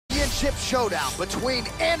championship showdown between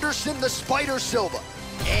Anderson the Spider Silva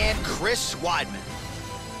and Chris Weidman.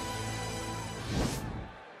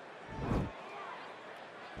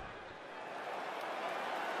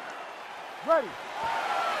 Ready.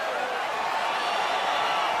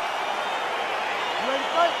 Ready,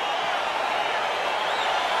 fight.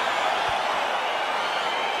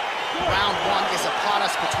 Round one is upon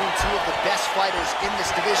us between two of the best fighters in this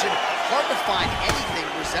division. Hard to find anything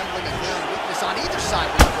resembling a glaring weakness on either side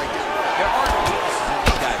when you break down. There are no weaknesses in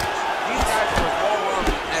these guys. These guys are as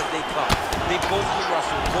well-rounded as they come. They both can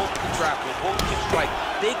wrestle, both can grapple, both can strike.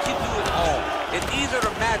 They can do it all. And these are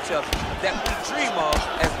the matchups that we dream of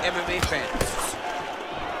as MMA fans.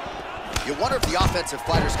 You wonder if the offensive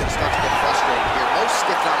fighter's going to start to get frustrated here. No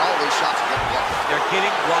stiffing on all these shots are getting blocked. They're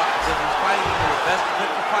getting blocked because he's fighting one of the best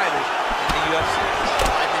defensive fighters in the UFC.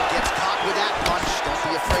 Weidman gets caught with that punch. Don't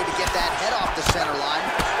be afraid to get that head off the center line.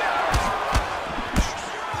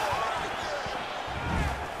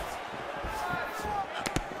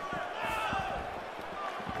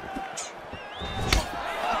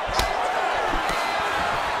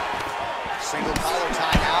 Single collar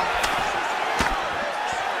tie now.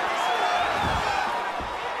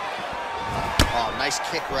 Oh, nice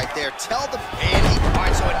kick right there. All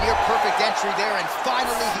right, so a near perfect entry there, and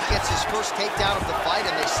finally he gets his first takedown of the fight,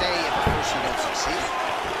 and they say, of course, you don't succeed.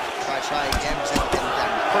 Try again,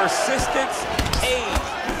 Persistence pays,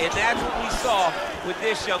 and that's what we saw with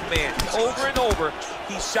this young man. Over and over,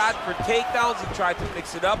 he shot for takedowns, he tried to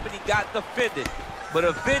mix it up, and he got defended. But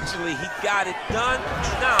eventually, he got it done.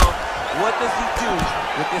 Now, what does he do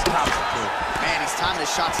with this top control? Man, he's timing his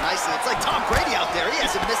shots nicely. It's like Tom Brady out there. He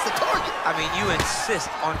hasn't missed the target. I mean, you insist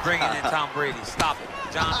on bringing in Tom Brady. Stop it.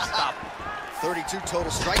 John, stop it. 32 total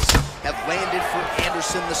strikes have landed for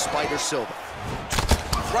Anderson the Spider Silva.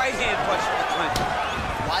 Right hand punch from the clinch.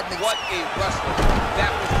 Weidman. What a wrestler.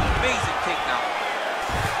 That was an amazing takedown.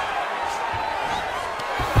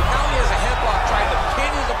 Now he has a headlock trying to pin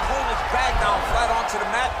his opponent's back down flat onto the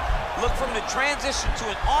mat. Look from the transition to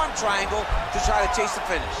an arm triangle to try to chase the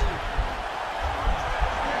finish.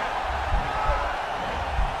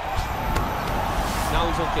 Now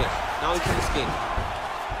he's okay. Now he can escape.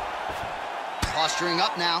 Posturing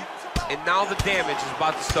up now. And now the damage is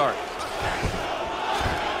about to start.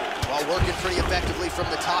 Well, working pretty effectively from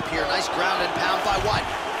the top here. Nice ground and pound by Weidman.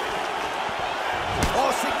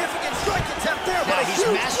 Oh, significant strike attempt there. Now he's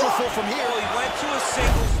masterful from here. Oh, he went to a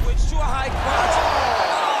single, switched to a high crotch.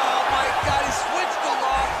 Oh, my God, he switched the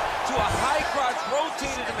lock to a high crotch,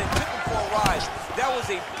 rotated him and took him for a ride. That was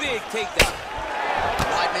a big takedown.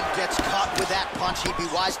 Weidman gets caught with that punch. He'd be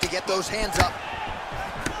wise to get those hands up.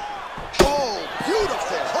 Oh,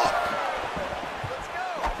 beautiful hook. Let's go.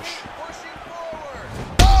 Keep pushing forward.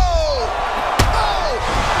 Oh! Oh!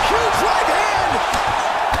 Huge right hand!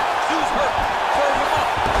 Dude's hurt. Serve him up.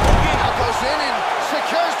 Now goes in and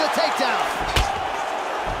secures the takedown.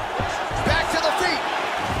 Back to the feet.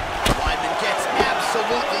 Weidman gets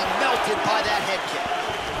absolutely melted by that head kick.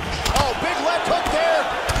 Oh, big left hook there.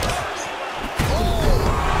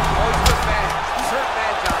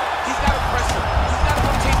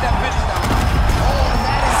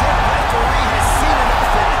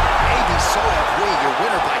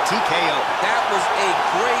 TKO. That was a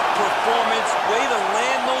great performance. Way to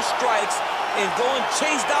land those strikes and go and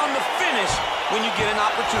chase down the finish when you get an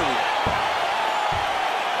opportunity.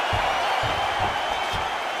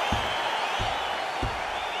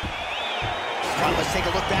 All right, let's take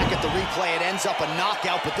a look back at the replay. It ends up a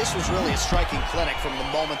knockout, but this was really a striking clinic from the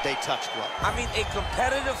moment they touched glove. I mean, a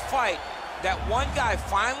competitive fight. That one guy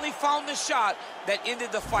finally found the shot that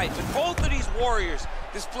ended the fight. But both of these warriors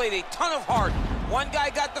displayed a ton of heart. One guy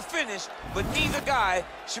got the finish, but neither guy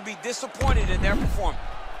should be disappointed in their performance.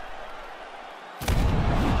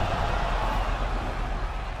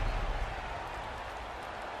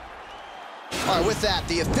 All right, with that,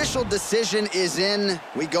 the official decision is in.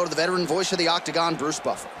 We go to the veteran voice of the Octagon, Bruce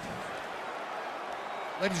Buffer.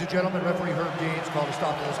 Ladies and gentlemen, referee Herb Deans called a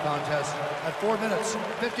stop to this contest at 4 minutes,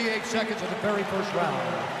 58 seconds of the very first round,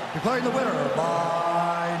 declaring the winner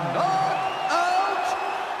by knockout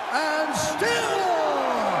and still